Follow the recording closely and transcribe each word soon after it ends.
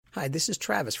Hi, this is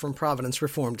Travis from Providence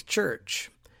Reformed Church.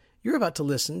 You're about to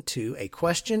listen to a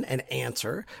question and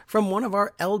answer from one of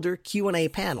our elder Q&A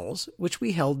panels, which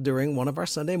we held during one of our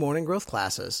Sunday morning growth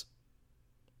classes.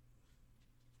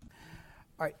 All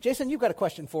right, Jason, you've got a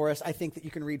question for us, I think, that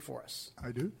you can read for us.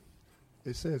 I do.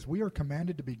 It says, we are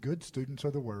commanded to be good students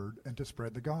of the Word and to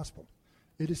spread the gospel.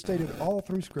 It is stated all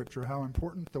through Scripture how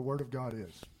important the Word of God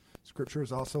is. Scripture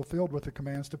is also filled with the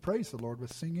commands to praise the Lord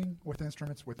with singing, with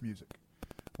instruments, with music.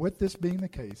 With this being the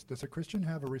case, does a Christian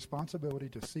have a responsibility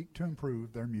to seek to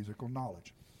improve their musical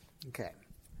knowledge? Okay,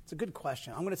 it's a good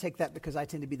question. I'm going to take that because I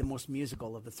tend to be the most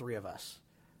musical of the three of us,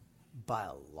 by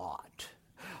a lot.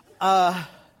 I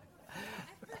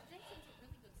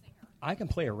can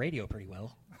play a radio pretty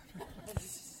well.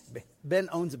 Ben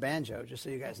owns a banjo, just so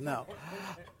you guys know.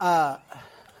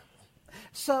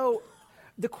 So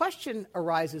the question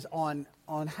arises on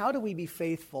how do we be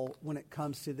faithful when it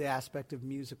comes to the aspect of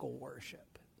musical worship.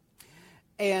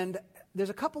 And there's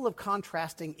a couple of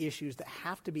contrasting issues that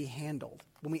have to be handled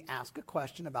when we ask a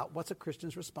question about what's a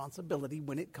Christian's responsibility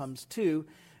when it comes to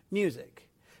music.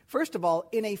 First of all,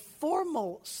 in a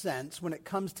formal sense, when it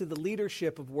comes to the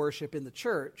leadership of worship in the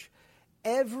church,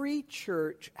 every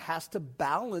church has to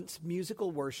balance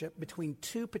musical worship between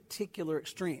two particular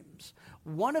extremes.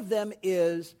 One of them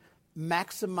is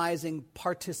maximizing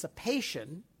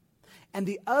participation, and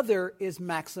the other is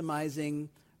maximizing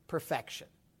perfection.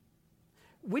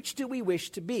 Which do we wish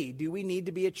to be? Do we need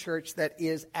to be a church that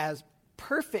is as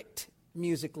perfect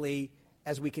musically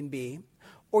as we can be?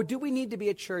 Or do we need to be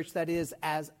a church that is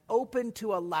as open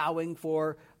to allowing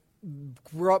for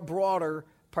broader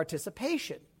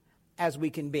participation as we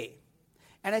can be?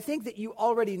 And I think that you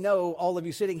already know, all of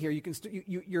you sitting here, you can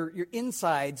your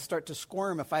insides start to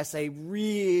squirm if I say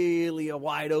really a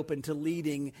wide open to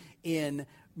leading in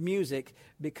music,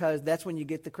 because that's when you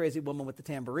get the crazy woman with the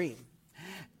tambourine.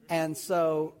 And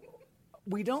so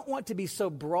we don't want to be so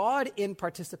broad in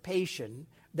participation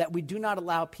that we do not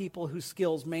allow people whose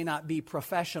skills may not be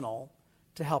professional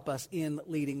to help us in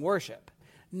leading worship.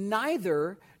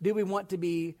 Neither do we want to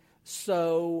be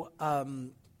so,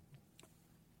 again,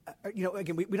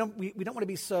 we don't want to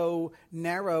be so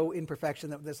narrow in perfection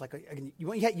that there's like, you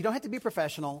don't have to be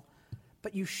professional,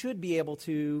 but you should be able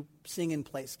to sing and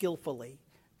play skillfully,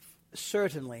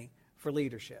 certainly for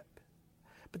leadership.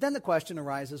 But then the question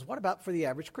arises, what about for the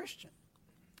average Christian?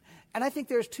 And I think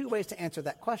there's two ways to answer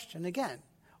that question. Again,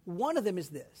 one of them is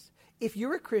this. If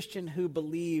you're a Christian who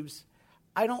believes,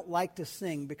 I don't like to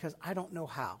sing because I don't know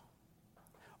how,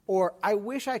 or I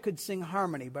wish I could sing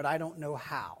harmony, but I don't know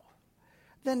how,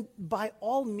 then by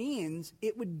all means,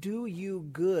 it would do you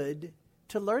good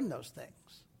to learn those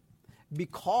things.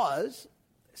 Because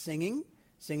singing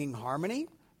harmony,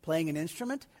 playing an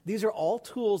instrument, these are all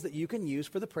tools that you can use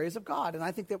for the praise of God. And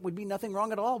I think there would be nothing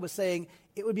wrong at all with saying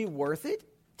it would be worth it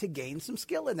to gain some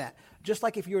skill in that. Just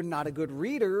like if you're not a good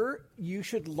reader, you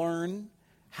should learn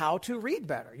how to read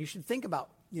better. You should think about,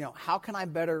 how can I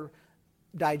better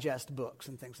digest books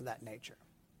and things of that nature.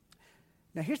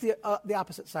 Now, here's the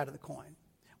opposite side of the coin.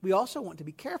 We also want to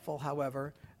be careful,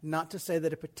 however, not to say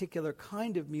that a particular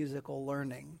kind of musical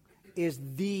learning is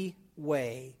the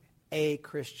way a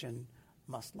Christian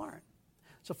must learn.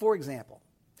 So, for example,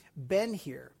 Ben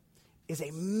here is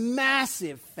a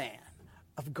massive fan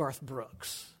of Garth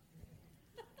Brooks.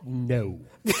 No.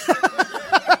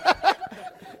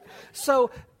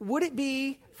 So, would it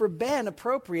be for Ben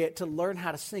appropriate to learn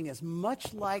how to sing as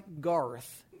much like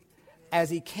Garth as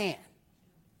he can?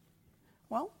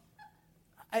 Well,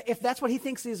 if that's what he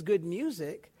thinks is good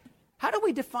music, how do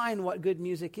we define what good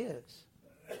music is?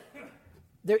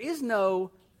 There is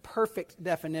no perfect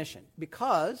definition,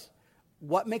 because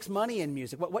what makes money in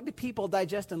music? What do people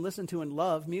digest and listen to and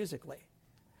love musically?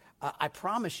 I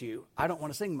promise you, I don't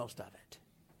want to sing most of it.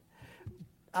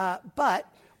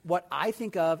 But what I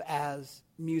think of as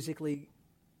musically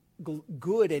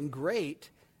good and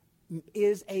great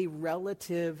is a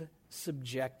relative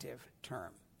subjective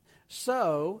term.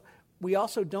 So we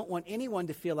also don't want anyone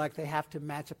to feel like they have to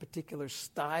match a particular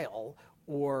style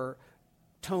or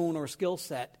tone or skill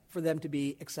set for them to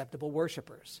be acceptable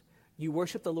worshipers. You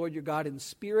worship the Lord your God in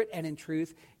spirit and in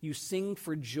truth. You sing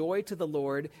for joy to the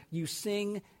Lord. You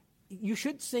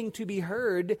should sing to be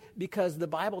heard, because the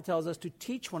Bible tells us to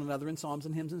teach one another in psalms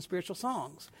and hymns and spiritual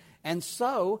songs. And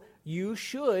so you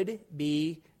should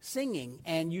be singing,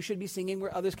 and you should be singing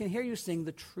where others can hear you sing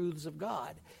the truths of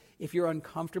God. If you're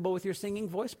uncomfortable with your singing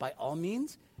voice, by all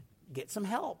means, get some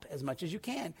help as much as you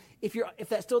can. If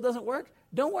that still doesn't work,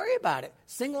 don't worry about it.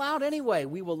 Sing loud anyway.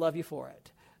 We will love you for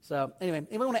it. So anyway,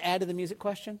 anyone want to add to the music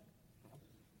question?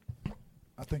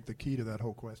 I think the key to that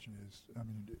whole question is,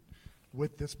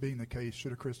 with this being the case,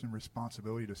 should a Christian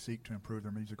responsibility to seek to improve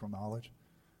their musical knowledge?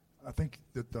 I think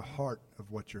that the heart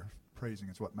of what you're praising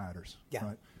is what matters. Yeah.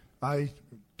 Right? I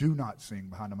do not sing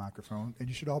behind a microphone, and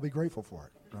you should all be grateful for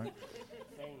it. Right?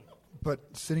 But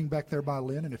sitting back there by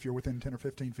Lynn, and if you're within 10 or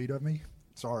 15 feet of me,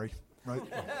 sorry. Right?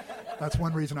 That's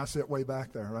one reason I sit way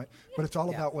back there. Right? But it's all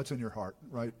about what's in your heart.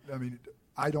 Right? I mean,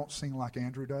 I don't sing like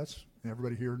Andrew does.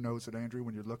 Everybody here knows that Andrew,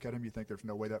 when you look at him, you think there's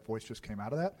no way that voice just came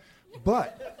out of that.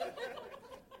 But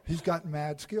he's got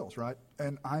mad skills, right?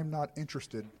 And I'm not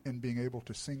interested in being able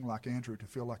to sing like Andrew to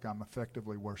feel like I'm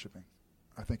effectively worshiping.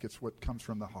 I think it's what comes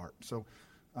from the heart. So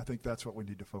I think that's what we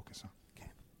need to focus on.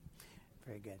 Okay.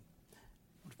 Very good.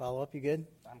 Follow up, you good?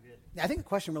 I'm good. I think the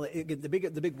question really, the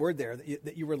big word there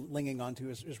that you were linking onto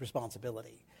is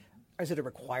responsibility. Is it a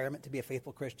requirement to be a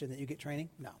faithful Christian that you get training?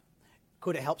 No.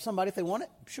 Could it help somebody if they want it?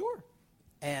 Sure.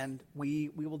 And we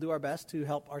will do our best to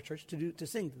help our church to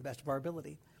sing to the best of our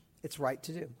ability. It's right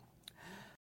to do.